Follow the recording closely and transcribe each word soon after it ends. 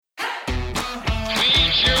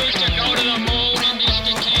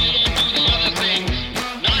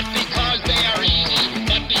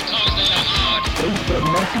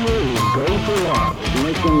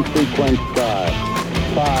Ignition sequence start.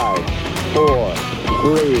 5, 4,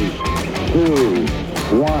 3, 2,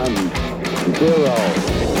 1, 0.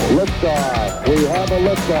 Liftoff. We have a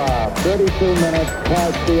liftoff. 32 minutes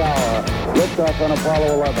past the hour. Liftoff on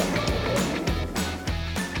Apollo 11.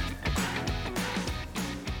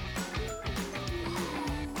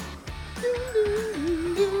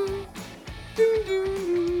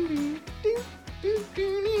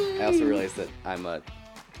 I also realized that I'm a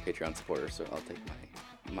Patreon supporter, so I'll take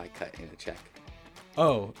my cut in a check.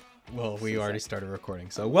 Oh, well, we already started recording.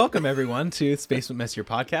 So welcome, everyone, to Space Went Messier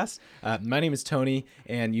podcast. My name is Tony,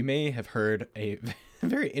 and you may have heard a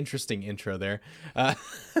very interesting intro there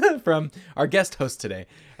from our guest host today.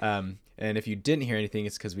 And if you didn't hear anything,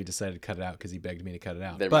 it's because we decided to cut it out because he begged me to cut it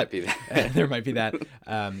out. There might be that. There might be that.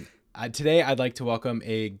 Today, I'd like to welcome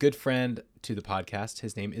a good friend to the podcast.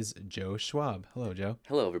 His name is Joe Schwab. Hello, Joe.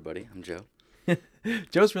 Hello, everybody. I'm Joe.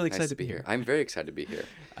 Joe's really Nice excited to be here. I'm very excited to be here.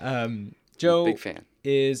 Joe Big fan.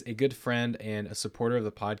 is a good friend and a supporter of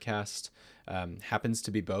the podcast. Happens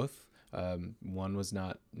to be both. One was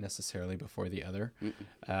not necessarily before the other.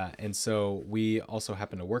 And so we also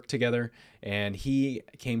happen to work together. And he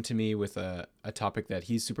came to me with a topic that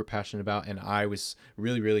he's super passionate about. And I was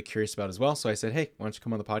really, really curious about as well. So I said, hey, why don't you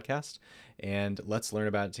come on the podcast and let's learn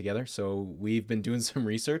about it together. So we've been doing some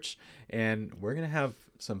research and we're going to have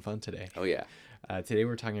some fun today. Oh, yeah. Today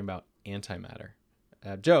we're talking about antimatter.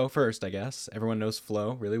 Joe, first, I guess. Everyone knows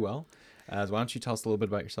Flo really well. Why don't you tell us a little bit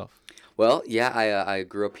about yourself? Well, yeah, I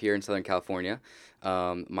grew up here in Southern California.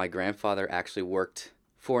 My grandfather actually worked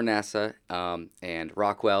for NASA and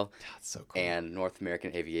Rockwell That's so cool. and North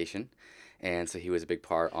American Aviation. And so he was a big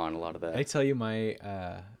part on a lot of the... I tell you, my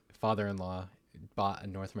father-in-law bought a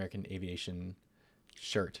North American Aviation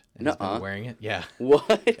shirt and has been wearing it. Yeah.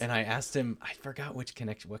 What? And I asked him, I forgot what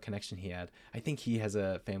connection he had. I think he has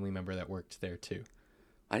a family member that worked there too.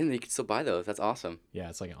 I didn't know you could still buy those. That's awesome. Yeah,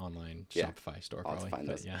 it's like an online Yeah. Shopify store I'll have to probably. find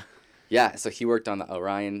But those. yeah. Yeah, so he worked on the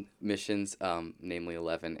Orion missions, namely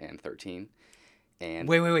 11 and 13. And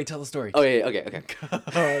Wait, tell the story. Oh, yeah, okay. Oh,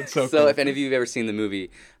 it's so So cool. if any of you have ever seen the movie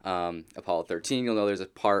Apollo 13, you'll know there's a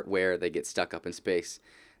part where they get stuck up in space.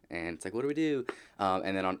 And it's like, what do we do?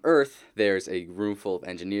 And then on Earth, there's a room full of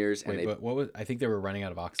engineers. And Wait, but what was? I think they were running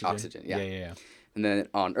out of oxygen. Oxygen, yeah. Yeah. And then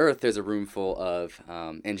on Earth, there's a room full of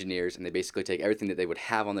engineers, and they basically take everything that they would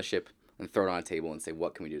have on the ship and throw it on a table and say,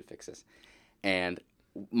 what can we do to fix this? And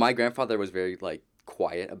my grandfather was very,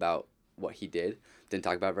 quiet about what he did. Didn't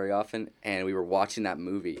talk about it very often. And we were watching that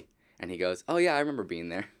movie, and he goes, oh, yeah, I remember being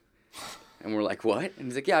there. And we're like, what? And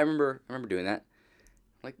he's like, yeah, I remember doing that.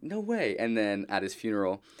 I'm like, no way. And then at his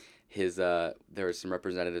funeral, there were some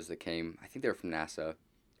representatives that came. I think they were from NASA,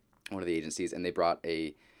 one of the agencies, and they brought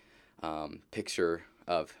a picture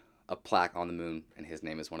of a plaque on the moon, and his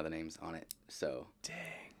name is one of the names on it. So Dang.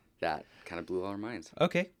 that kind of blew all our minds.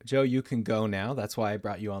 Okay, Joe, you can go now. That's why I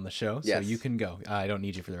brought you on the show. Yes. So you can go. I don't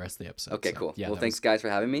need you for the rest of the episode. Okay, so, cool. Yeah, well, that thanks, guys, for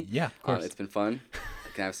having me. Yeah, of course. It's been fun.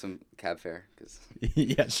 Can I have some cab fare? Because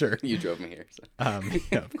yeah, sure. you drove me here. So.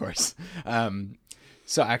 Yeah, of course.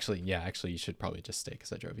 So actually, you should probably just stay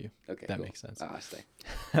because I drove you. Okay, that cool. makes sense. I'll stay.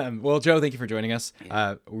 Well, Joe, thank you for joining us.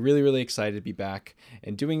 Yeah. Really, really excited to be back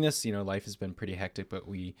and doing this. You know, life has been pretty hectic, but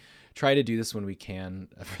we try to do this when we can.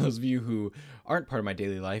 For those of you who aren't part of my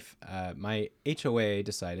daily life, my HOA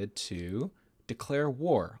decided to declare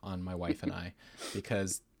war on my wife and I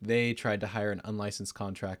because they tried to hire an unlicensed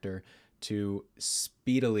contractor to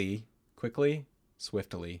quickly,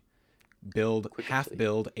 swiftly half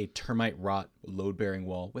build a termite rot load bearing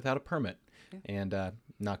wall without a permit. And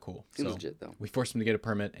not cool. Seems So legit, though. we forced them to get a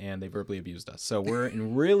permit and they verbally abused us. So we're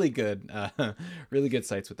in really good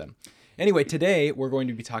sites with them. Anyway, today we're going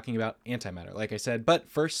to be talking about antimatter, like I said. But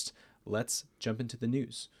first, let's jump into the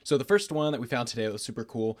news. So the first one that we found today that was super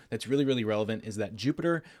cool, that's really, really relevant, is that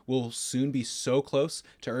Jupiter will soon be so close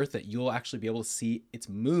to Earth that you'll actually be able to see its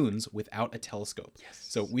moons without a telescope. Yes.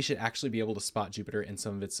 So we should actually be able to spot Jupiter in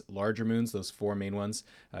some of its larger moons, those four main ones,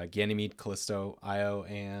 Ganymede, Callisto, Io,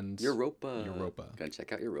 and Europa. Gonna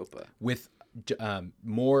check out Europa. with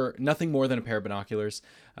nothing more than a pair of binoculars,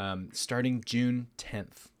 starting June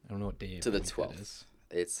 10th. I don't know what day To the of the week that 12th. is.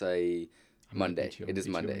 It's a Monday. It is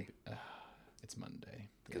Monday. It's Monday.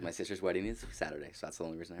 Because my sister's wedding is Saturday, so that's the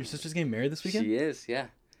only reason I Your sister's getting married this weekend? She is, yeah.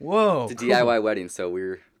 Whoa. It's a cool. DIY wedding, so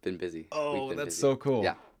we've been busy. Oh, We've been that's busy. so cool.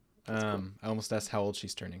 Yeah. I almost asked how old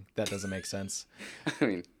she's turning. That doesn't make sense. I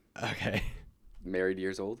mean, Okay. married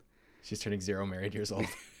years old. She's turning 0, married years old.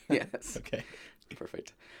 Yes. Okay.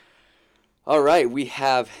 Perfect. All right, we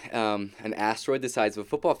have an asteroid the size of a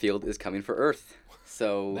football field is coming for Earth.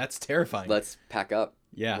 So That's terrifying. let's pack up.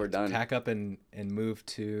 Yeah. We're done. Pack up and move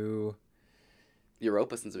to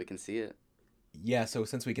Europa, since we can see it. Yeah, so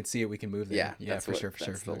since we can see it, we can move there. Yeah, for sure.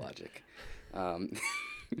 That's the logic.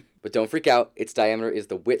 But don't freak out. Its diameter is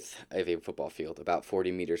the width of a football field, about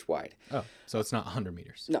 40 meters wide. Oh, so it's not 100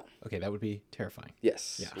 meters. No. Okay, that would be terrifying.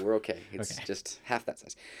 Yes, Yeah. we're okay. It's Okay. just half that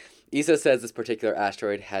size. ESA says this particular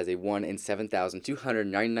asteroid has a 1 in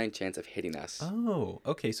 7,299 chance of hitting us. Oh,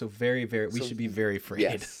 okay, so very, very, we So, should be very afraid.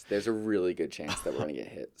 Yes, there's a really good chance that we're going to get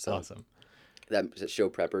hit. So Awesome. that show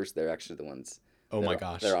preppers, they're actually the ones. Oh my that are-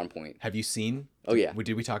 gosh. They're on point. Have you seen? Oh, yeah.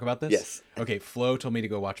 Did we talk about this? Yes. Okay, Flo told me to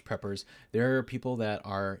go watch Preppers. There are people that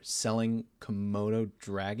are selling Komodo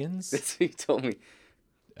dragons That's what you told me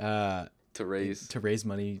uh, to raise. to raise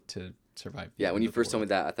money to survive. Yeah, when you first told me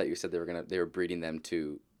that, I thought you said they were breeding them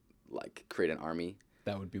to like create an army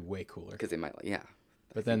that would be way cooler. because they might yeah.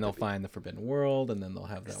 But then they'll find the Forbidden World, and then they'll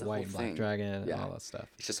have It's that the white whole and black thing. dragon and Yeah. all that stuff.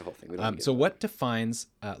 It's just a whole thing. We don't get So into what defines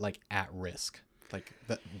like at risk, like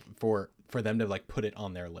for them to like put it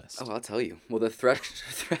on their list? Oh, I'll tell you. Well, the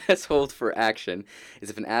threshold for action is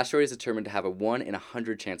if an asteroid is determined to have a 1 in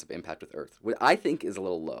 100 chance of impact with Earth. What I think is a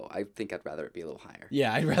little low. I think I'd rather it be a little higher.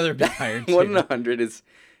 Yeah, I'd rather be higher. 1 in too. 100 is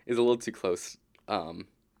a little too close.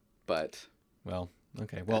 But Well,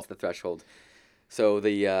 okay. Well, that's the threshold. So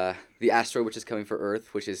the asteroid which is coming for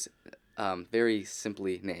Earth, which is very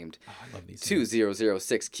simply named oh, I love these. names.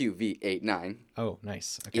 2006QV89. Oh,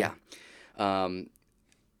 nice. Okay. Yeah.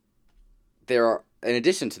 There are, in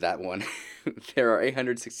addition to that one, there are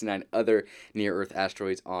 869 other near-Earth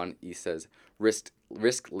asteroids on ESA's risk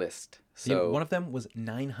list. Yeah, So one of them was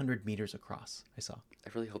 900 meters across. I saw. I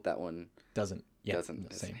really hope that one Doesn't. Yeah.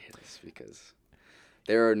 doesn't Same. hit us because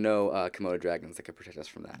there are no Komodo dragons that could protect us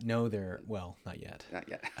from that. No, they're well, not yet. Not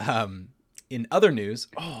yet. In other news,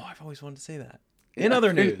 I've always wanted to say that. In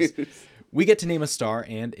other news, we get to name a star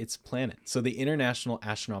and its planet. So the International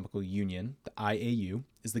Astronomical Union, the IAU,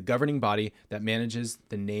 is the governing body that manages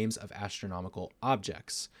the names of astronomical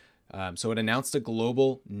objects. So it announced a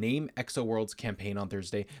global Name Exoworlds campaign on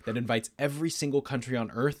Thursday that invites every single country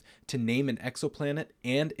on Earth to name an exoplanet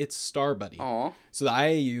and its star buddy. Aw. So the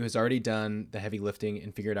IAU has already done the heavy lifting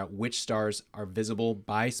and figured out which stars are visible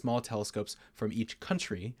by small telescopes from each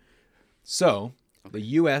country. So the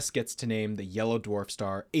U.S. gets to name the yellow dwarf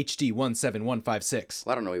star HD 17156.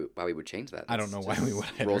 Well, I don't know why we would change that. I don't know why we would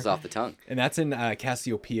either. Rolls off the tongue. And that's in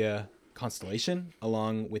Cassiopeia constellation,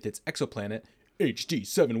 along with its exoplanet HD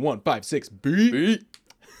 7156b.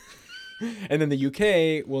 And then the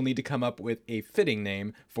UK will need to come up with a fitting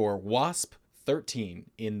name for WASP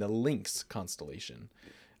 13 in the Lynx constellation.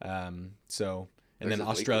 And Theirs then is way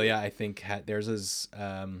Australia, I think, theirs is.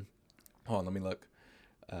 Hold on, let me look.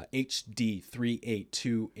 HD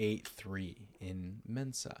 38283 in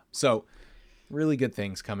Mensa. So, really good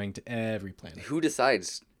things coming to every planet. Who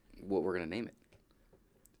decides what we're gonna name it?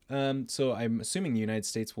 So I'm assuming the United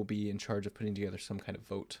States will be in charge of putting together some kind of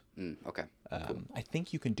vote. Okay. I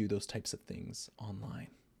think you can do those types of things online.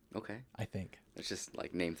 Okay. I think. It's just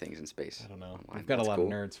like name things in space. I don't know. online. We've got That's a lot cool.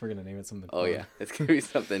 of nerds. We're gonna name it something. Oh fun. yeah, it's gonna be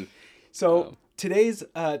something. So today's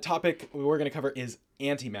topic we're going to cover is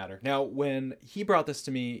antimatter. Now, when he brought this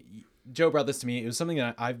to me, Joe brought this to me, it was something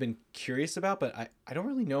that I've been curious about, but I don't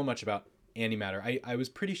really know much about antimatter. I was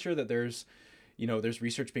pretty sure that there's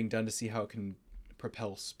research being done to see how it can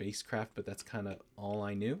propel spacecraft, but that's kind of all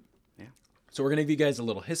I knew. Yeah. So we're going to give you guys a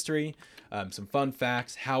little history, some fun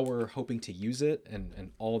facts, how we're hoping to use it,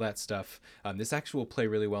 and all that stuff. This actually will play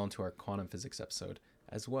really well into our quantum physics episode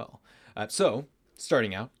as well. So,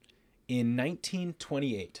 starting out, in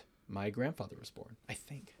 1928, my grandfather was born. I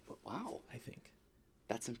think. Wow,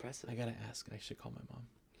 that's impressive. I gotta ask. I should call my mom.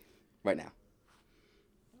 Right now.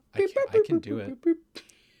 I can do it.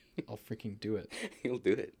 I'll freaking do it. He'll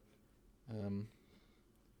do it.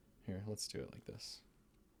 Here, let's do it like this.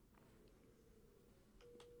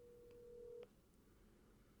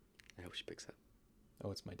 I hope she picks up.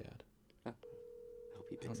 Oh, it's my dad. I hope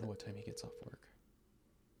he I picks don't know up. what time he gets off work.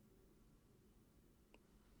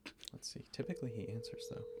 Let's see. Typically he answers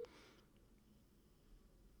though.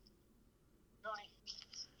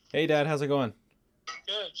 Hey Dad, how's it going?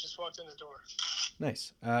 Good, just walked in the door.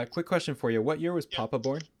 Nice. Quick question for you. What year was Papa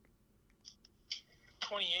born?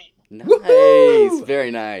 28. Nice. Woohoo!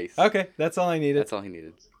 Very nice. Okay, that's all I needed. That's all he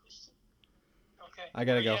needed. Okay. I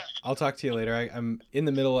gotta go. Yeah. I'll talk to you later. I'm in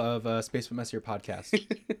the middle of Space But Messier podcast.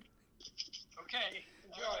 Okay.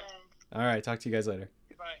 Enjoy. All right, talk to you guys later.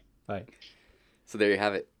 Bye. Bye. So there you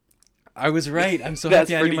have it. I was right. I'm so That's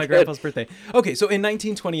happy I knew pretty my good. grandpa's birthday. Okay, so in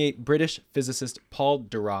 1928, British physicist Paul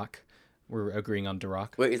Dirac, we're agreeing on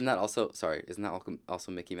Dirac. Wait, isn't that also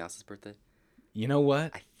Mickey Mouse's birthday? You know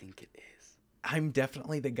what? I think it is. I'm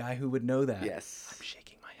definitely the guy who would know that. Yes. I'm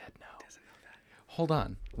shaking my head no. Doesn't know that. Hold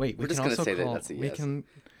on. Wait, we We're can just gonna also say that call. that's a We yes. can.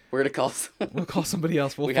 We're gonna call. We'll call somebody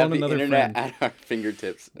else. We'll we have phone the another internet friend. at our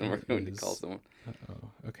fingertips, and we're It going to is- call someone.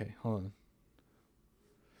 Uh-oh. Okay, hold on.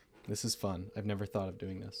 This is fun. I've never thought of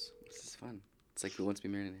doing this. This is fun. It's like Who Wants to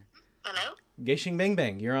Be Married? Hello? Geishing Bang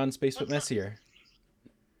Bang, you're on Space But Messier.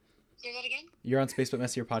 Say that again? You're on Space But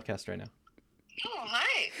Messier podcast right now. Oh,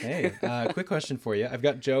 hi. Hey, quick question for you. I've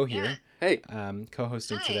got Joe here, Hey,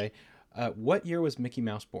 co-hosting Hi. today. What year was Mickey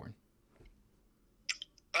Mouse born?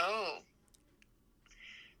 Oh,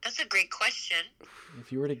 that's a great question.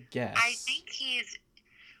 If you were to guess. I think he's.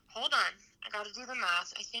 Hold on, I gotta do the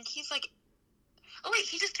math. I think he's like. Oh wait,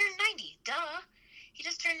 he just turned 90. Duh, he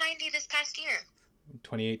just turned 90 this past year.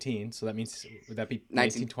 2018. So that means would that be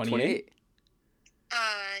 1928.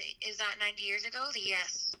 1928? Is that 90 years ago?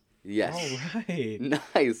 Yes. Yes. All right.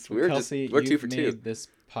 Nice. We're Kelsey, we're 2 you've for made 2. this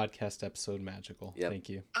podcast episode magical. Yep. Thank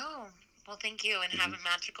you. Oh, well, thank you, and have a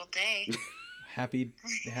magical day. Happy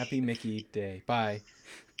Mickey Day. Bye.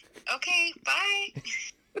 Okay, bye.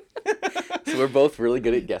 So we're both really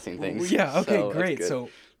good at guessing things. Yeah. Okay. so that's Great. good. So,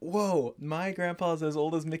 whoa, my grandpa's as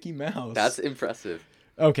old as Mickey Mouse. That's impressive.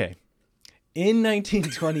 okay. In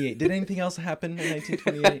 1928, did anything else happen in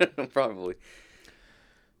 1928? Probably.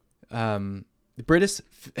 The British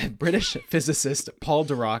physicist Paul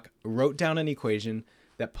Dirac wrote down an equation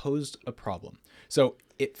that posed a problem. So,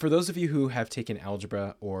 for those of you who have taken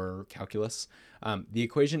algebra or calculus, the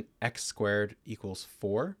equation x squared equals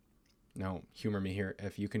 4. Now, humor me here.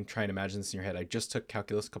 If you can try and imagine this in your head, I just took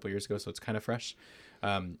calculus a couple years ago, so it's kind of fresh.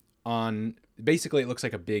 Basically, it looks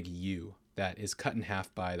like a big U that is cut in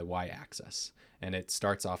half by the y-axis, and it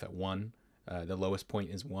starts off at 1. The lowest point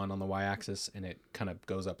is 1 on the y-axis, and it kind of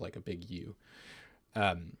goes up like a big U.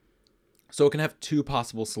 So it can have two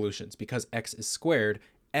possible solutions. Because x is squared,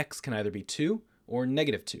 x can either be 2 or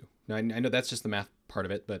negative 2. Now, I know that's just the math part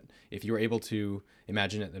of it, but if you were able to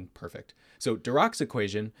imagine it, then perfect. So Dirac's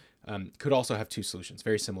equation could also have two solutions,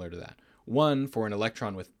 very similar to that. One for an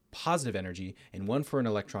electron with positive energy, and one for an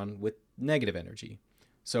electron with negative energy.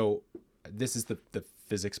 So this is the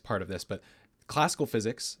physics part of this, but classical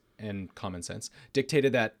physics and common sense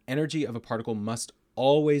dictated that energy of a particle must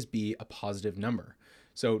always be a positive number.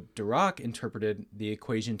 So Dirac interpreted the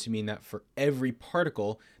equation to mean that for every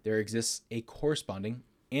particle, there exists a corresponding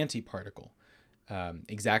antiparticle,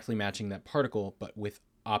 exactly matching that particle, but with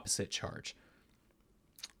opposite charge.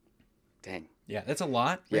 Dang. Yeah, that's a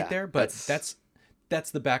lot right Yeah, there, but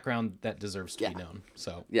that's the background that deserves to Yeah. be known.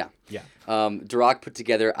 So Yeah. yeah. Dirac put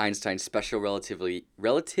together Einstein's special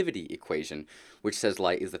relativity equation, which says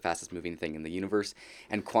light is the fastest moving thing in the universe,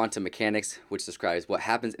 and quantum mechanics, which describes what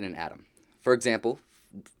happens in an atom. For example,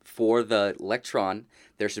 for the electron,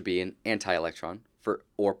 there should be an anti-electron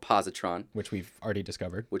or positron, Which we've already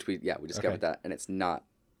discovered. which we discovered that, and it's not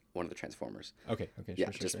one of the transformers. Okay.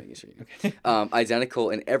 Yeah, Sure. just making sure you know. Okay. Identical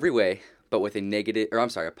in every way, but with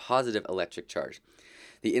a positive electric charge.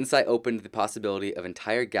 The insight opened the possibility of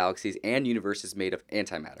entire galaxies and universes made of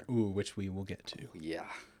antimatter. Ooh, which we will get to.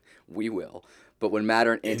 Yeah, we will. But when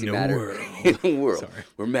matter and In a antimatter world. in a world Sorry.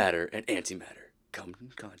 where matter and antimatter come in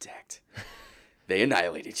contact, they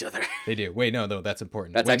annihilate each other. They do. Wait, no, that's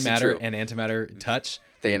important. That's when actually matter true. and antimatter touch,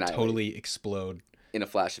 They they annihilate. totally explode. In a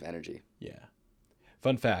flash of energy. Yeah.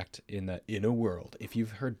 Fun fact: in a world, if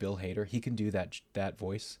you've heard Bill Hader, he can do that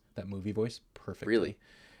voice, that movie voice, perfectly. Really?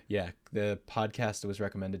 Yeah. The podcast that was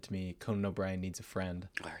recommended to me, Conan O'Brien Needs a Friend.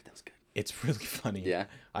 Oh, I heard that was good. It's really funny. Yeah.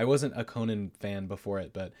 I wasn't a Conan fan before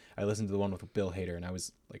it, but I listened to the one with Bill Hader, and I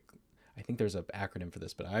was like, I think there's an acronym for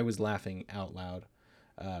this, but I was laughing out loud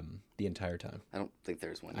the entire time. I don't think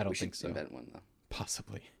there's one. I don't we should think so. invent one, though.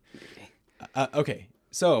 Possibly. Maybe. Okay,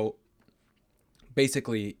 so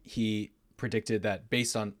basically he predicted that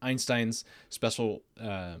based on Einstein's special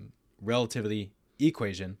relativity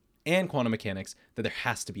equation and quantum mechanics, that there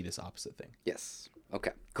has to be this opposite thing. Yes.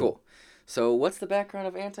 Okay, cool. So what's the background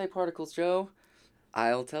of antiparticles, Joe?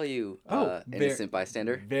 I'll tell you, innocent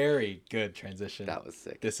bystander. Very good transition. That was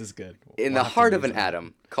sick. This is good. In We'll the have to heart of use an that.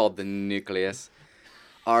 atom, called the nucleus,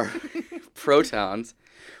 are protons,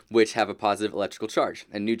 which have a positive electrical charge,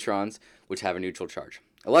 and neutrons, which have a neutral charge.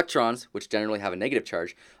 Electrons, which generally have a negative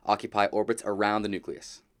charge, occupy orbits around the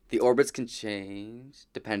nucleus. The orbits can change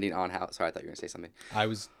depending on how... Sorry, I thought you were going to say something. I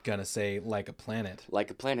was gonna say like a planet,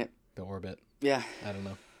 Like a planet. the orbit. Yeah. I don't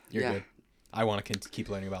know. You're Yeah. good. I want to keep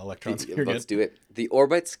learning about electrons. Yeah, You're let's good. do it. The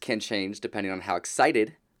orbits can change depending on how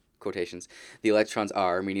excited, quotations, the electrons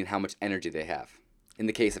are, meaning how much energy they have. In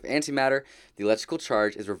the case of antimatter, the electrical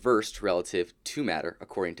charge is reversed relative to matter,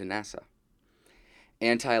 according to NASA.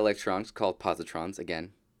 Anti-electrons, called positrons,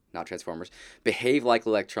 again, not transformers, behave like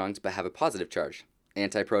electrons but have a positive charge.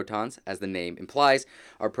 Antiprotons, as the name implies,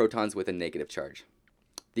 are protons with a negative charge.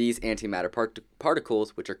 These antimatter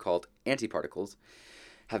particles, which are called antiparticles,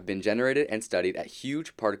 have been generated and studied at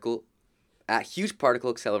huge particle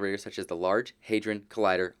accelerators such as the Large Hadron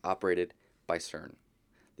Collider operated by CERN,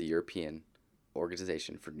 the European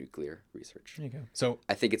Organization for Nuclear Research. There you go. So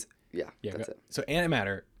I think it's that's go. it. So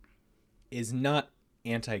antimatter is not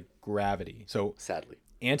anti-gravity. So Sadly.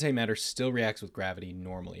 antimatter still reacts with gravity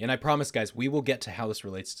normally. And I promise, guys, we will get to how this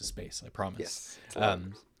relates to space. I promise. Yes. It's a lot of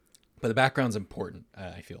numbers. But the background's important,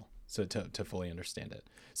 I feel, so to fully understand it.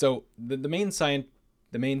 So the main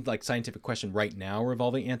scientific question right now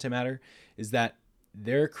revolving antimatter is that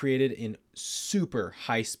they're created in super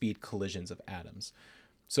high-speed collisions of atoms.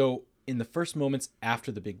 So in the first moments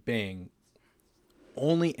after the Big Bang,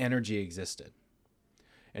 only energy existed.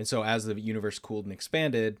 And so as the universe cooled and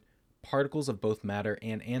expanded, particles of both matter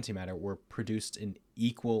and antimatter were produced in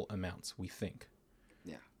equal amounts, we think.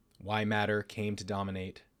 Yeah. Why matter came to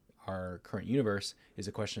dominate our current universe is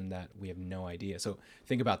a question that we have no idea. So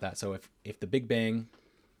think about that. So if the Big Bang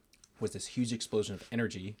was this huge explosion of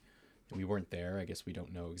energy, and we weren't there, I guess we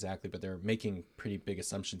don't know exactly, but they're making pretty big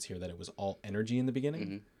assumptions here that it was all energy in the beginning.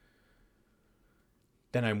 Mm-hmm.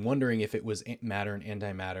 Then I'm wondering if it was matter and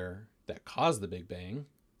antimatter that caused the Big Bang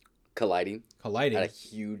Colliding colliding. at a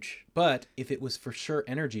huge... But if it was for sure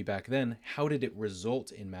energy back then, how did it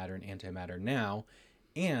result in matter and antimatter now?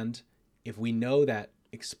 And if we know that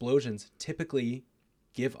explosions typically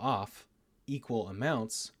give off equal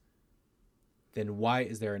amounts, then why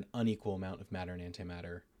is there an unequal amount of matter and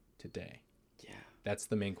antimatter today? Yeah. That's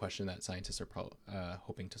the main question that scientists are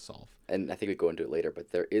hoping to solve. And I think we go into it later,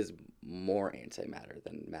 but there is more antimatter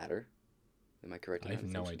than matter. Am I correct? I have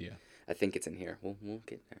no idea. I think it's in here. We'll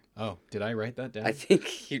get there. Oh, did I write that down? I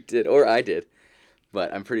think you did, or I did,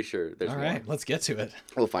 but I'm pretty sure there's All more. right, let's get to it.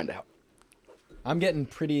 We'll find out. I'm getting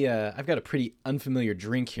pretty, I've got a pretty unfamiliar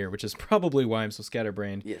drink here, which is probably why I'm so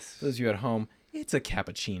scatterbrained. Yes. For those of you at home, it's a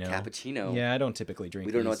cappuccino. Cappuccino. Yeah, I don't typically drink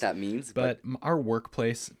We don't know these. what that means, But our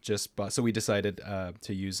workplace just bought, so we decided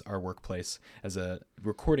to use our workplace as a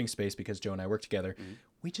recording space because Joe and I work together. Mm-hmm.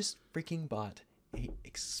 We just freaking bought a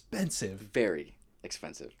expensive. very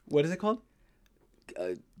expensive. What is it called?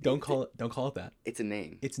 Don't call it that. It's a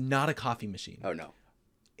name. It's not a coffee machine. Oh no,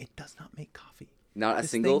 It does not make coffee. not a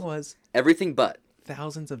This single. thing was Everything but.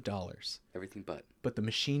 thousands of dollars, Everything but. but the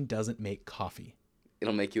machine doesn't make coffee.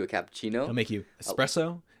 It'll make you a cappuccino. It'll make you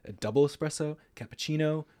espresso, a double espresso,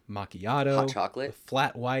 cappuccino, macchiato, Hot chocolate. a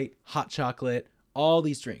flat white, hot chocolate, all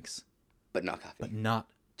these drinks, but not coffee. but not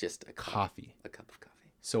Just a coffee. A cup of coffee.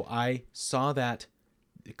 So I saw that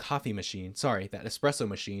coffee machine, that espresso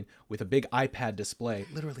machine with a big iPad display.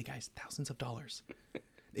 Literally, guys, thousands of dollars.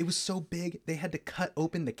 It was so big, they had to cut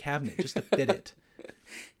open the cabinet just to fit it.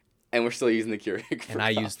 And we're still using the Keurig. And I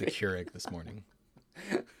used the Keurig this morning.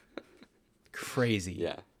 Crazy.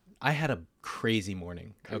 Yeah. I had a crazy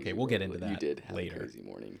morning. Crazy Okay, we'll get morning. into that You did have later. a crazy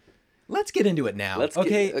morning. Let's get into it now. Let's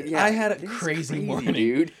okay, get, yeah, I had a this is crazy morning.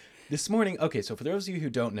 dude. This morning, okay, so for those of you who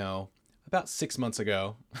don't know, about 6 months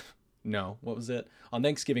ago, no, what was it? On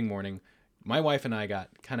Thanksgiving morning, my wife and I got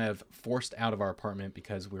kind of forced out of our apartment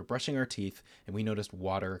because we were brushing our teeth and we noticed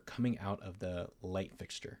water coming out of the light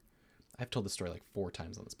fixture. I've told this story like 4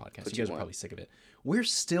 times on this podcast. But You guys you are won. probably sick of it. We're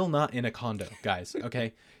still not in a condo, guys,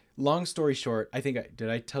 okay? Long story short, did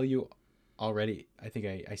I tell you already? I think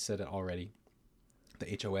I said it already.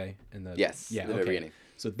 The HOA and the... Yes. Yeah, the very beginning.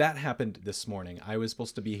 So that happened this morning. I was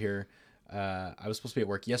supposed to be here. I was supposed to be at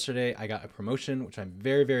work yesterday. I got a promotion, which I'm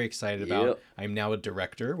very, very excited about. Yep. I'm now a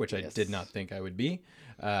director, which I Yes. did not think I would be.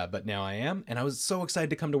 But now I am. And I was so excited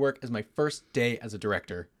to come to work as my first day as a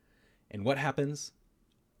director. And what happens?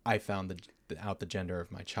 I found out the gender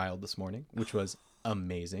of my child this morning, which was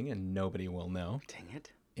amazing. And nobody will know Dang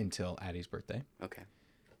it. until Addie's birthday. Okay.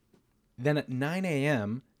 Then at 9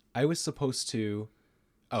 a.m., I was supposed to...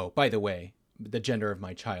 Oh, by the way, the gender of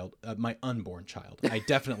my child, my unborn child. I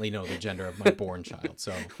definitely know the gender of my born child.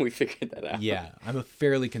 So, We figured that out. yeah, I'm a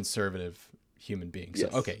fairly conservative human being. So,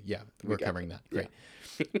 Yes. okay, yeah, we're got covering it. that.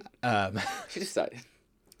 Great. She decided.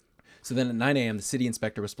 So then at 9 a.m., the city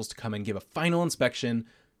inspector was supposed to come and give a final inspection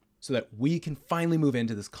so that we can finally move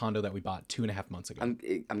into this condo that we bought 2.5 months ago.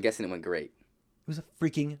 I'm guessing it went great. It was a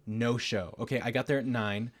freaking no-show. Okay, I got there at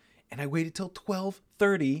 9, and I waited till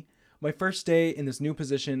 12:30, my first day in this new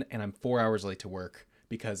position, and I'm 4 hours late to work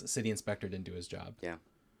because the city inspector didn't do his job. Yeah.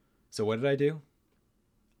 So what did I do?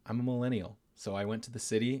 I'm a millennial. So I went to the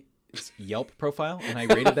city's Yelp profile, and I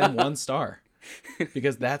rated them 1 star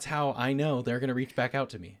because that's how I know they're going to reach back out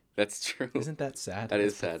to me. That's true. Isn't that sad? That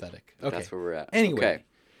is That's sad. pathetic. Okay. That's where we're at. Anyway. Okay.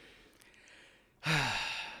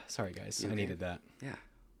 Sorry, guys. You I okay? needed that. Yeah,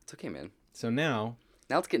 it's okay, man. So now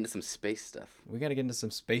Now let's get into some space stuff. we got to get into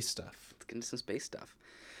some space stuff. Let's get into some space stuff.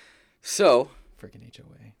 So Freaking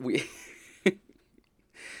HOA. we,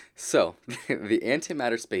 so the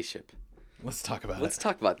antimatter spaceship. Let's talk about Let's it.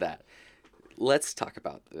 talk about that. Let's talk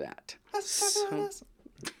about that.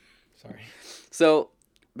 Sorry. So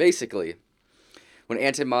basically, when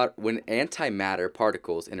antimatter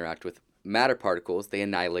particles interact with matter particles, they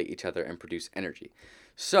annihilate each other and produce energy.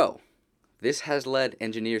 So this has led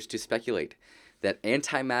engineers to speculate that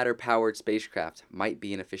antimatter-powered spacecraft might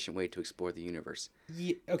be an efficient way to explore the universe.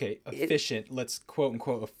 Yeah, okay, efficient. Let's quote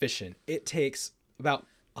unquote efficient. It takes about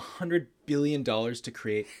 $100 billion to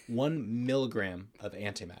create 1 milligram of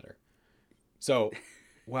antimatter. So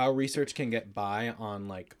while research can get by on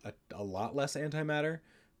like a lot less antimatter,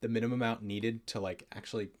 the minimum amount needed to like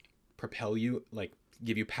actually propel you, like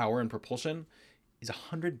give you power and propulsion, is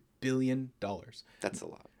 $100 billion. That's a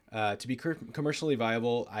lot. To be commercially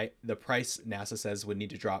viable, the price NASA says would need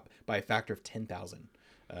to drop by a factor of 10,000.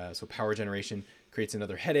 So power generation creates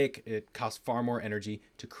another headache. It costs far more energy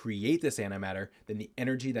to create this antimatter than the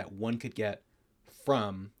energy that one could get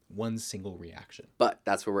from one single reaction. But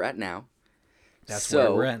that's where we're at now. That's So,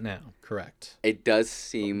 where we're at now. Correct. It does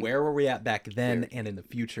seem... Where were we at back then and in the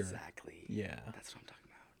future? Exactly. Yeah. That's what I'm talking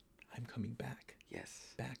about. I'm coming back.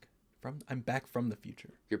 Yes. I'm back from the future.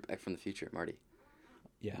 You're back from the future, Marty.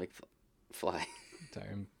 Yeah. Fly. Sorry,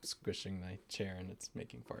 I'm squishing my chair and it's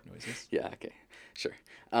making fart noises. Yeah, okay. Sure.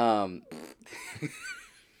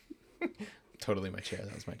 Totally my chair.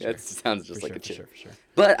 That was my chair. That sounds just For like sure, a chair. For sure.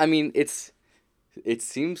 But, I mean, it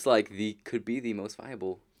seems like could be the most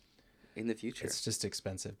viable in the future. It's just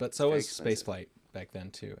expensive. But so Very was expensive. spaceflight back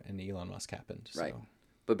then too, and Elon Musk happened. Right. So.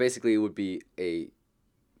 But basically, it would be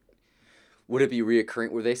would it be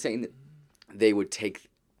reoccurring? Were they saying that they would take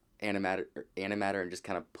antimatter and just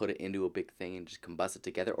kind of put it into a big thing and just combust it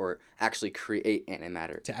together, or actually create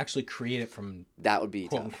antimatter? To actually create it from That would be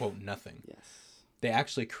quote tough. unquote nothing. Yes. They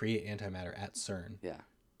actually create antimatter at CERN, Yeah,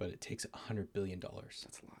 but it takes $100 billion. that's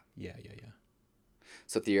a lot. Yeah.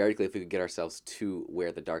 So theoretically, if we could get ourselves to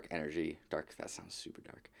where the that sounds super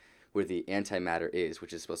dark, where the antimatter is,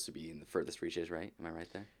 which is supposed to be in the furthest reaches, right? Am I right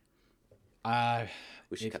there?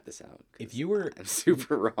 We should cut this out. if 'cause you were I'm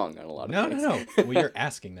super wrong on a lot of no, things. no. Well, you're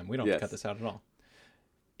asking them. We don't have Yes. to cut this out at all.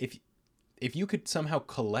 If you could somehow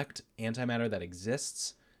collect antimatter that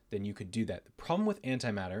exists, then you could do that. The problem with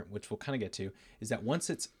antimatter, which we'll kind of get to, is that once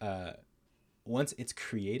it's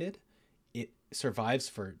created, it survives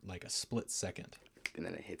for like a split second. And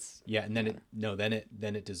then it hits. Yeah, and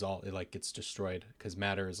then it dissolves. It like gets destroyed because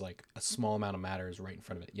matter is like a small amount of matter is right in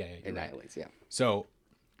front of it. Yeah, you're right. Annihilates. Yeah. So,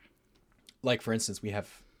 like for instance, we have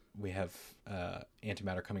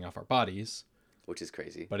antimatter coming off our bodies, Which is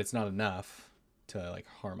crazy. but it's not enough to like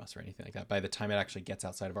harm us or anything like that. By the time it actually gets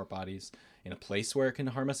outside of our bodies in a place where it can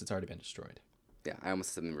harm us, it's already been destroyed. Yeah, I almost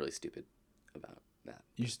said something really stupid about that.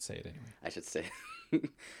 You should say it anyway. I should say. I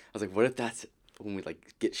was like, what if that's when we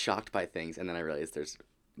like get shocked by things, and then I realized there's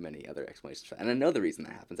many other explanations for that. And I know the reason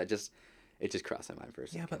that happens. It just crossed my mind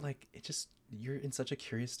first. Yeah, but like you're in such a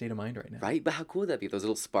curious state of mind right now. Right? But how cool would that be? Those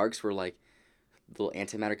little sparks were like little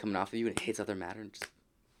antimatter coming off of you and it hits other matter and just...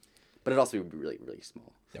 But it also would be really, really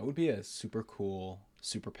small. That would be a super cool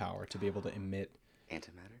superpower to be able to emit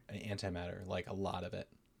antimatter, like a lot of it.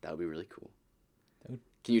 That would be really cool. That would...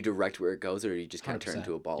 Can you direct where it goes, or do you just kind of turn 100%.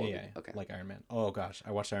 into a ball? Yeah, Okay. like Iron Man. Oh gosh,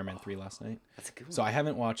 I watched Iron Man 3 last night. That's a good one. So I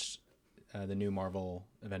haven't watched the new Marvel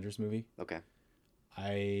Avengers movie. Okay.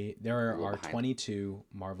 There little are behind. 22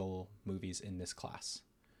 Marvel movies in this class.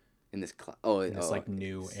 In this class. In this like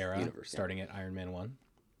new era, universe, yeah. starting at Iron Man 1.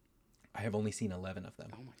 I have only seen 11 of them.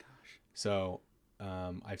 Oh my gosh. So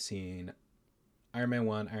I've seen Iron Man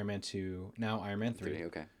 1, Iron Man 2, now Iron Man 3,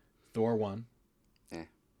 Okay. Thor 1.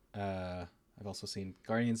 Yeah. I've also seen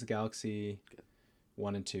Guardians of the Galaxy Good.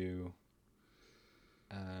 1 and 2.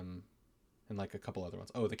 And like a couple other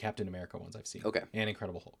ones. Oh, the Captain America ones I've seen. Okay. And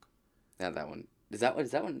Incredible Hulk. Yeah, that one. Is that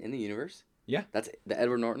one in the universe? Yeah. That's the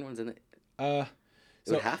Edward Norton one's in it. It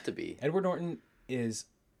So would have to be. Edward Norton is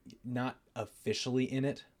not officially in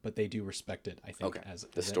it, but they do respect it, I think, Okay. as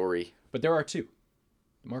The as it. story. But there are two.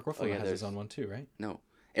 Mark Ruffalo yeah, has his there's- own one too, right? No.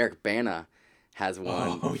 Eric Bana has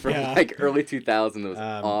one Oh, from yeah. like early 2000 that was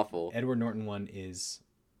awful. Edward Norton one is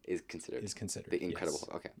Is considered considered the Incredible yes.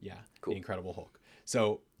 Hulk. Okay. Yeah, Cool. the Incredible Hulk.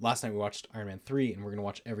 So last night we watched Iron Man 3, and we're gonna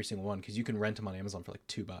watch every single one because you can rent them on Amazon for like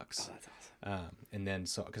 $2. Oh, that's awesome. And then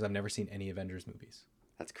because I've never seen any Avengers movies.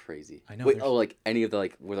 That's crazy. I know, Wait, there's- like any of the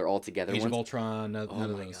like where they're all together Age ones? of Ultron, none of my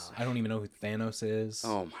those. gosh. I don't even know who Thanos is.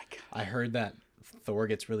 Oh my god. I heard that Thor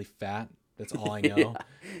gets really fat. That's all I know. Yeah.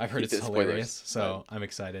 I've heard it's The spoilers. hilarious, so I'm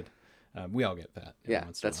excited. We all get that. every Yeah,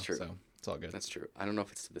 once in a that's while, true. So it's all good. That's true. I don't know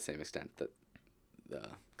if it's to the same extent that the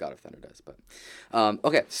God of Thunder does, but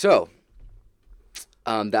okay. So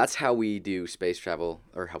that's how we do space travel,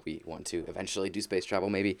 or how we want to eventually do space travel,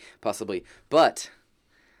 maybe, possibly. But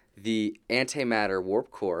the antimatter warp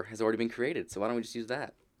core has already been created, so why don't we just use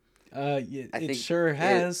that? It sure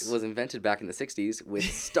has. It was invented back in the '60s with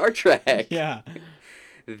Star Trek. Yeah.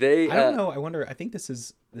 They. I don't know. I wonder. I think this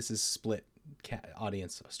is split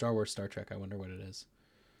audience. Star Wars, Star Trek. I wonder what it is.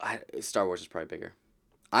 Star Wars is probably bigger.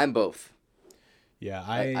 I'm both. Yeah,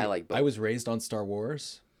 I like both. I was raised on Star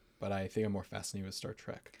Wars, but I think I'm more fascinated with Star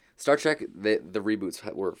Trek. Star Trek, the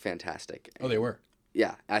reboots were fantastic. Oh, they were.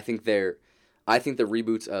 Yeah, I think the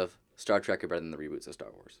reboots of Star Trek are better than the reboots of Star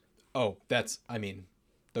Wars. Oh,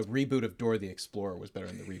 the reboot of Dora the Explorer was better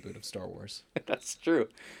than the reboot of Star Wars. That's true.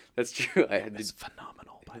 That's true. It's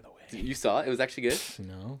phenomenal, by the way. You saw it? It was actually good?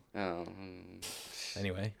 No. Oh.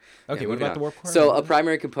 Anyway. Okay, Yeah, what moving about on. the warp core? So, a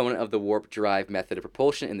primary component of the warp drive method of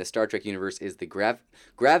propulsion in the Star Trek universe is the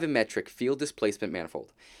gravimetric field displacement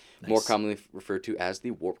manifold, more Nice. commonly referred to as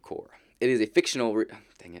the warp core. It is a fictional...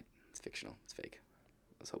 Dang it. It's fictional. It's fake.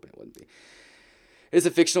 I was hoping it wouldn't be. It is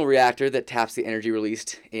a fictional reactor that taps the energy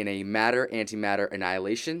released in a matter-antimatter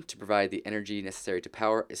annihilation to provide the energy necessary to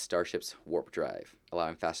power a starship's warp drive,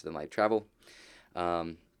 allowing faster-than-light travel.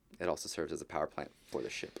 It also serves as a power plant for the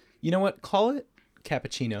ship. You know what? Call it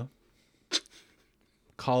cappuccino.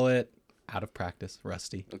 Call it out of practice,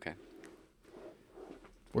 rusty. Okay.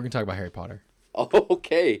 We're going to talk about Harry Potter. Oh,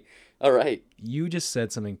 okay. All right. You just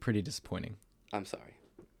said something pretty disappointing. I'm sorry.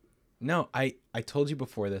 No, I told you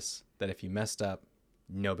before this that if you messed up,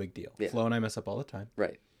 no big deal. Yeah. Flo and I mess up all the time.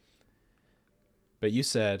 Right. But you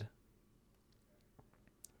said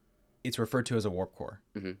it's referred to as a warp core.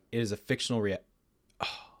 Mhm. It is a fictional Oh,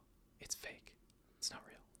 it's fake. It's not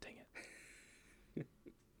real. Dang it.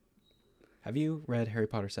 Have you read Harry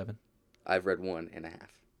Potter 7? I've read 1.5.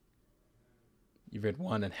 You've read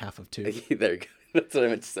 1 and half of 2. There you go. That's what I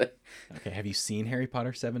meant to say. Okay, have you seen Harry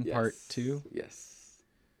Potter 7 Yes. Part 2? Yes.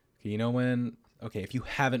 Okay, you know when... Okay, if you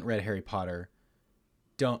haven't read Harry Potter,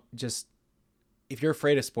 don't just... If you're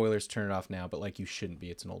afraid of spoilers, turn it off now, but like you shouldn't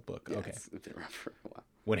be. It's an old book. Yeah, Okay. It's been around for a while.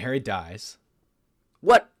 When Harry dies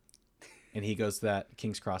What? and he goes to that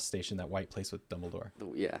King's Cross station, that white place with Dumbledore,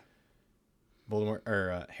 Yeah.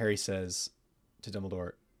 Harry says to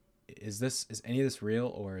Dumbledore, is any of this real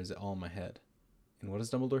or is it all in my head? And what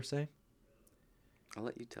does Dumbledore say? I'll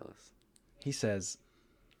let you tell us. He says,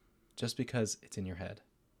 just because it's in your head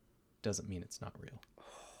doesn't mean it's not real.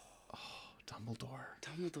 Oh, Dumbledore.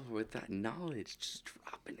 Dumbledore with that knowledge, just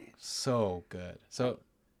dropping it. So good. So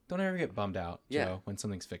don't ever get bummed out, Yeah. Joe, when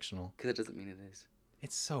something's fictional. Because it doesn't mean it is.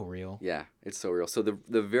 It's so real. Yeah, it's so real. So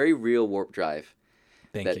the very real warp drive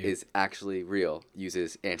Thank that you. is actually real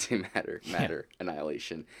uses antimatter matter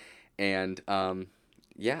annihilation. And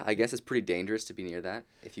yeah, I guess it's pretty dangerous to be near that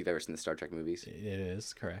if you've ever seen the Star Trek movies. It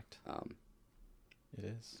is, correct. It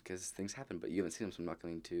is. Because things happen, but you haven't seen them, so I'm not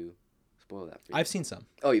going to spoil that for you. I've seen some.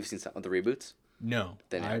 Oh, you've seen some of the reboots? No.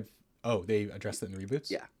 Then they addressed it in the reboots?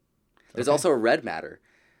 Yeah. There's Okay. also a red matter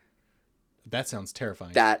That sounds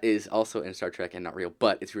terrifying. that is also in Star Trek and not real,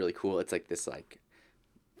 but it's really cool. It's like this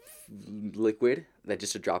liquid that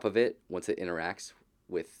just a drop of it, once it interacts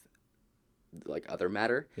with like other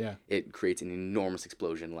matter, Yeah. it creates an enormous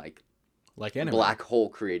explosion, like Anime. black hole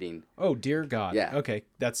creating. Oh, dear God. Yeah. Okay,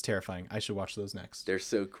 that's terrifying. I should watch those next. They're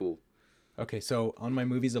so cool. Okay, so on my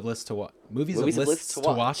movies of lists to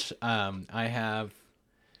watch, I have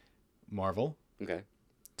Marvel, Okay.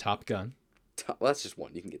 Top Gun. Well, that's just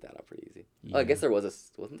one. You can get that out pretty easy. Oh, I guess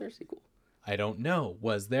wasn't there a sequel? I don't know.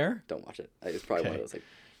 Was there? Don't watch it. It's probably one of Okay. those like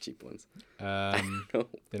cheap ones.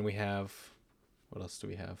 Then we have, what else do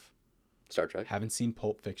we have? Star Trek. Haven't seen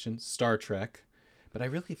Pulp Fiction, Star Trek, but I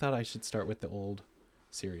really thought I should start with the old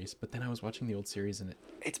series. But then I was watching the old series and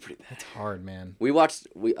It's pretty bad. it's hard, man.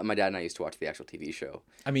 My dad and I used to watch the actual TV show.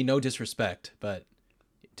 I mean, no disrespect, but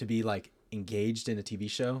to be like engaged in a TV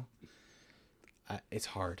show, it's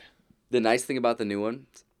hard. The nice thing about the new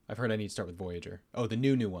ones, I've heard I need to start with Voyager. Oh, the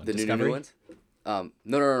new one. the Discovery? new ones. No.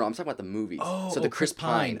 I'm talking about the movies. Oh, so the Chris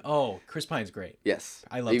Pine. Oh, Chris Pine's great. Yes.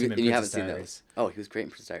 I loved him in and you Princess haven't seen Diaries. those. Oh, he was great in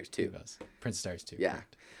Princess Diaries He too. was. Princess Diaries too. Yeah.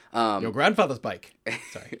 Correct. Um, Your grandfather's bike.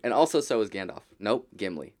 Sorry. and also so was Gandalf. Nope,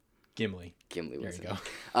 Gimli. Gimli. Gimli There was you it.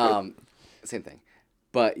 go. Same thing.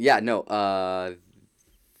 But yeah, no.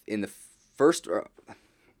 In the first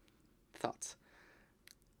thoughts,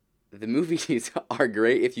 the movies are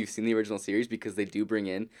great if you've seen the original series because they do bring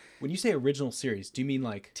in When you say original series, do you mean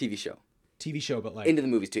like TV show TV show, but like into the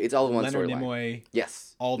movies too. It's all one Leonard storyline. Nimoy?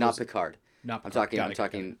 Yes, all not those- Picard. Not I'm Picard. talking. Got I'm it, got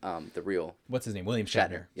it, talking. got it. The real What's his name? William Shatner,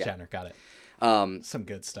 Shatner. yeah. Shatner. Got it. Some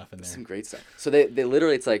good stuff in there. some great stuff. So they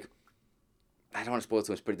literally, it's like, I don't want to spoil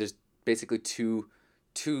too much, but there's basically two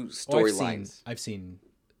storylines. I've seen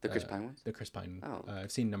The Chris Pine ones. the Chris Pine. Oh.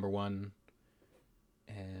 I've seen number 1,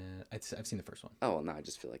 and I've seen the first one. Oh well, no, I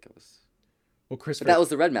just feel like it was. Well, Chris. But that was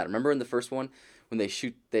the red matter. Remember in the first one when they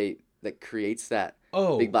shoot, that creates that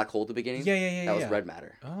big black hole at the beginning. Yeah. That was red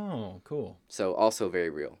matter. Oh, cool. So also very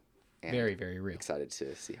real. And Very, very real. excited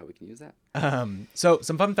to see how we can use that. So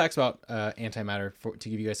some fun facts about antimatter to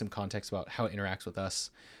give you guys some context about how it interacts with us.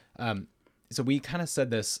 So we kind of said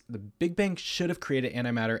this: the Big Bang should have created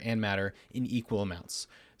antimatter and matter in equal amounts.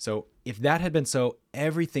 So if that had been so,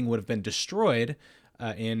 everything would have been destroyed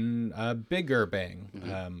in a bigger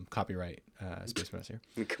bang. Copyright Space Messier.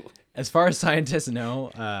 Cool. As far as scientists know,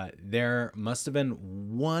 there must have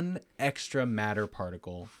been one extra matter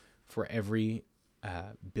particle for every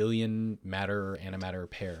billion matter or antimatter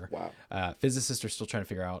pair. Wow. Physicists are still trying to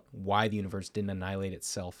figure out why the universe didn't annihilate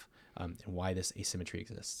itself and why this asymmetry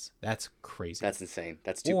exists. That's crazy. That's insane.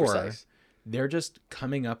 That's too Or precise. they're just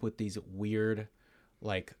coming up with these weird,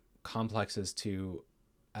 like, complexes to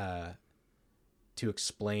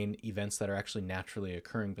explain events that are actually naturally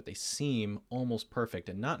occurring, but they seem almost perfect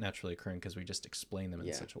and not naturally occurring because we just explain them in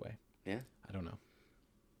Yeah. such a way. Yeah. I don't know.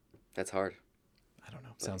 That's hard. I don't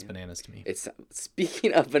know. Sounds bananas to me. It's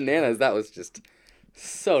speaking of bananas, that was just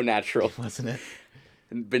so natural. Wasn't it?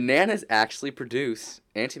 Bananas actually produce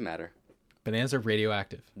antimatter. Bananas are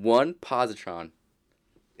radioactive. One positron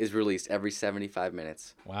is released every 75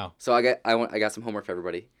 minutes. Wow. So I got some homework for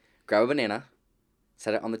everybody. Grab a banana,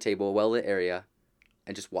 set it on the table, a well-lit area,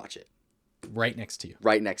 and just watch it Right next to you.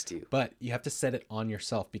 right next to you. But you have to set it on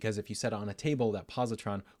yourself because if you set it on a table, that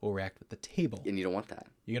positron will react with the table. And you don't want that.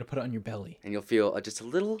 You got to put it on your belly. And you'll feel just a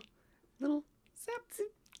little,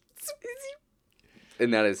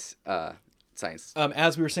 and that is science.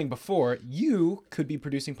 As we were saying before, you could be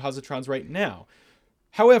producing positrons right now.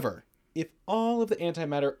 However, if all of the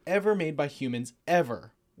antimatter ever made by humans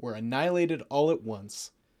ever were annihilated all at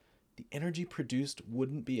once, the energy produced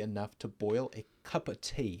wouldn't be enough to boil a cup of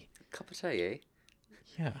tea. Cup of tea, eh?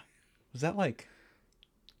 Yeah. Was that like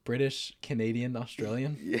British, Canadian,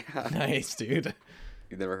 Australian? Yeah. Nice, dude.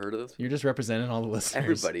 You've never heard of those? You're just representing all the listeners.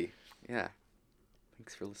 Everybody. Yeah.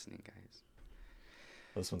 Thanks for listening, guys.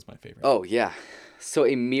 This one's my favorite. Oh, yeah. So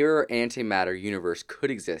a mirror antimatter universe could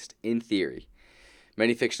exist, in theory.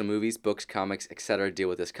 Many fictional movies, books, comics, etc. deal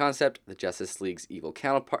with this concept. The Justice League's evil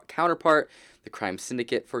counterpart, the Crime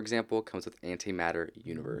Syndicate, for example, comes with antimatter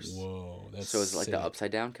universe. Whoa, that's So is it like sick. the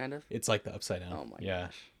upside down, kind of? It's like the upside down. Oh my yeah.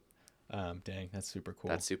 gosh. Dang, that's super cool.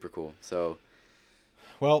 That's super cool. So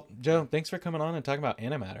Well, Joe, thanks for coming on and talking about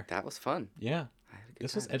antimatter. that was fun. Yeah. I had a good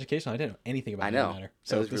This was time. educational. I didn't know anything about I know. antimatter. That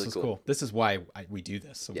So was this really was cool. cool. This is why we do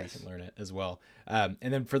this, so Yes. we can learn it as well. And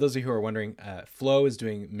then for those of you who are wondering, Flo is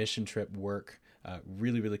doing mission trip work.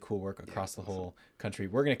 Really, really cool work across the whole country.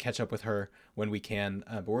 We're going to catch up with her when we can,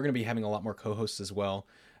 but we're going to be having a lot more co-hosts as well,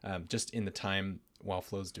 just in the time while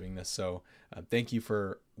Flo's doing this. So thank you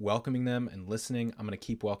for welcoming them and listening. I'm going to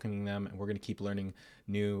keep welcoming them, and we're going to keep learning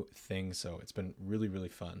new things. So it's been really, really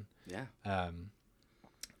fun. Yeah.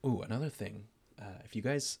 Ooh, another thing. If you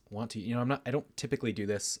guys want to, I don't typically do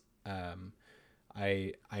this. I'm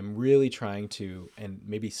really trying to, and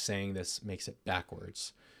maybe saying this makes it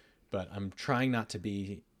backwards, but I'm trying not to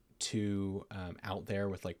be too out there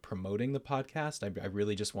with like promoting the podcast. I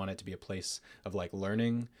really just want it to be a place of like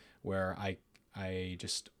learning where I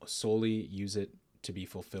just solely use it to be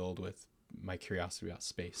fulfilled with my curiosity about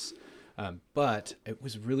space. But it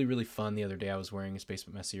was really, really fun the other day. I was wearing a Space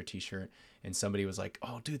But Messier t-shirt and somebody was like,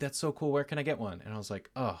 "Oh, dude, that's so cool. Where can I get one?" And I was like,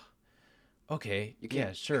 "Oh, okay.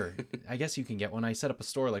 Yeah, sure. I guess you can get one." I set up a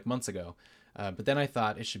store like months ago. But then I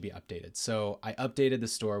thought it should be updated. So I updated the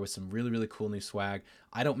store with some really, really cool new swag.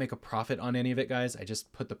 I don't make a profit on any of it, guys. I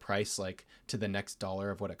just put the price like to the next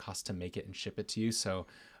dollar of what it costs to make it and ship it to you. So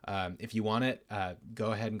if you want it,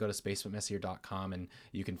 go ahead and go to spacebutmessier.com and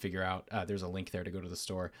you can figure out, there's a link there to go to the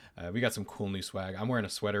store. We got some cool new swag. I'm wearing a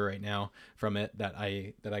sweater right now from it that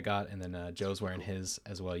I got. And then Joe's wearing his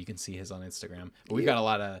as well. You can see his on Instagram. But we've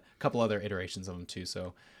got a couple other iterations of them too.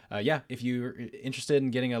 So yeah, if you're interested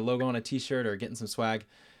in getting a logo on a t-shirt or getting some swag,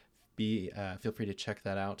 feel free to check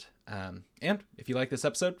that out. And if you like this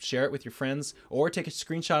episode, share it with your friends or take a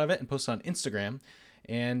screenshot of it and post it on Instagram.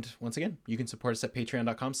 And once again, you can support us at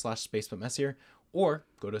patreon.com/spacebutmessier or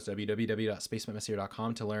go to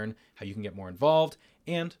www.spacebutmessier.com to learn how you can get more involved.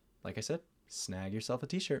 And like I said, snag yourself a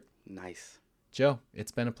t-shirt. Nice. Joe,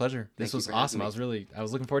 it's been a pleasure. This Thank you was for having awesome. me. I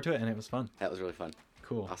was looking forward to it and it was fun. That was really fun.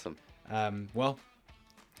 Cool. Awesome. Well,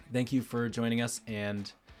 thank you for joining us,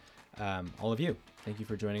 and all of you, thank you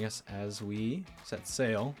for joining us as we set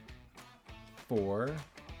sail for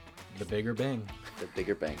the Bigger Bang. The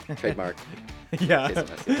Bigger Bang. Trademark. Yeah.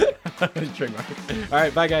 Case Trademark. All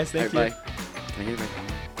right, bye guys. Thank you. Bye. Can I hear it?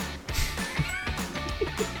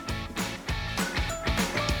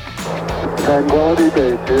 Tranquility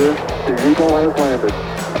Base here. The Eagle has landed.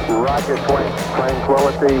 Roger,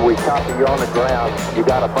 Tranquility. We copy you on the ground. You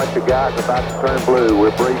got a bunch of guys about to turn blue.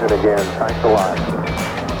 We're breathing again. Thanks a lot.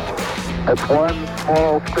 That's one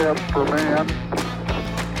small step for man,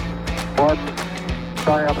 one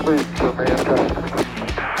giant leap for mankind.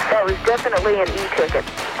 That was definitely an E-ticket.